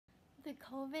the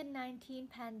COVID-19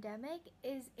 pandemic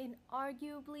is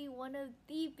inarguably one of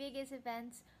the biggest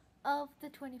events of the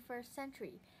 21st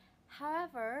century.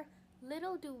 However,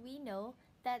 little do we know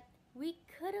that we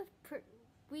could have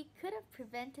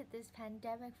prevented this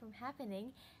pandemic from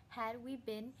happening had we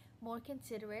been more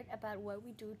considerate about what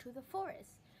we do to the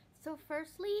forest. So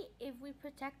firstly, if we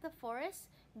protect the forests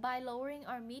by lowering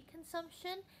our meat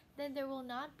consumption, then there will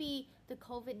not be the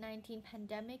COVID-19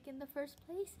 pandemic in the first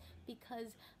place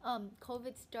because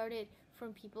COVID started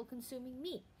from people consuming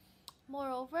meat.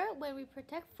 Moreover, when we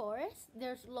protect forests,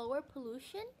 there's lower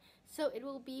pollution, so it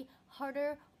will be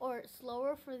harder or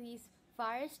slower for these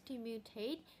viruses to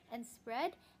mutate and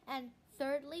spread. And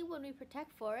thirdly, when we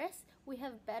protect forests, we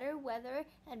have better weather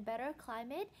and better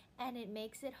climate, and it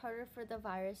makes it harder for the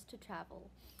virus to travel.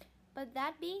 But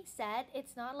that being said,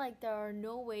 it's not like there are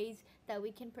no ways that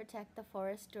we can protect the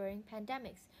forest during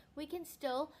pandemics. We can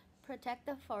still protect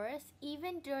the forest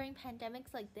even during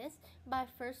pandemics like this by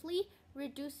firstly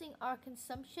reducing our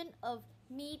consumption of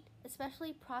meat,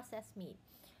 especially processed meat.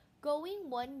 Going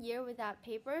 1 year without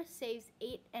paper saves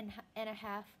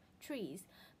 8.5 trees,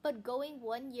 but going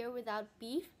 1 year without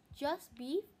beef, just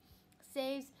beef,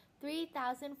 saves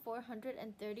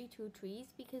 3,432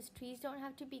 trees because trees don't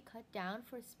have to be cut down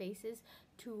for spaces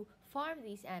to farm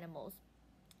these animals.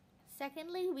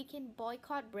 Secondly, we can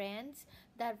boycott brands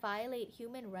that violate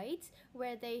human rights,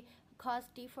 where they cause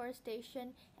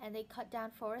deforestation and they cut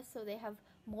down forests so they have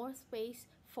more space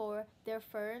for their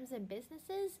firms and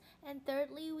businesses. And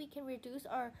thirdly, we can reduce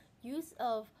our use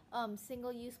of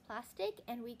single-use plastic,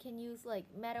 and we can use like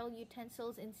metal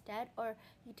utensils instead, or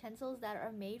utensils that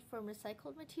are made from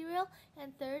recycled material.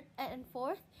 And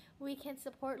fourth, we can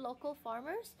support local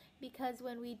farmers, because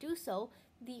when we do so,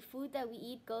 the food that we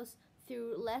eat goes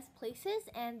through less places,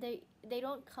 and they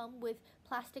don't come with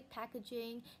plastic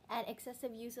packaging and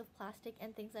excessive use of plastic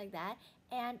and things like that.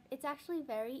 And it's actually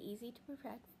very easy to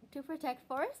protect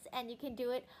forests, and you can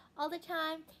do it all the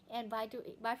time. And by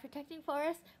protecting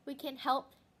forests, we can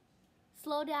help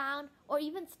slow down or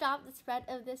even stop the spread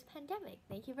of this pandemic.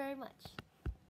 Thank you very much.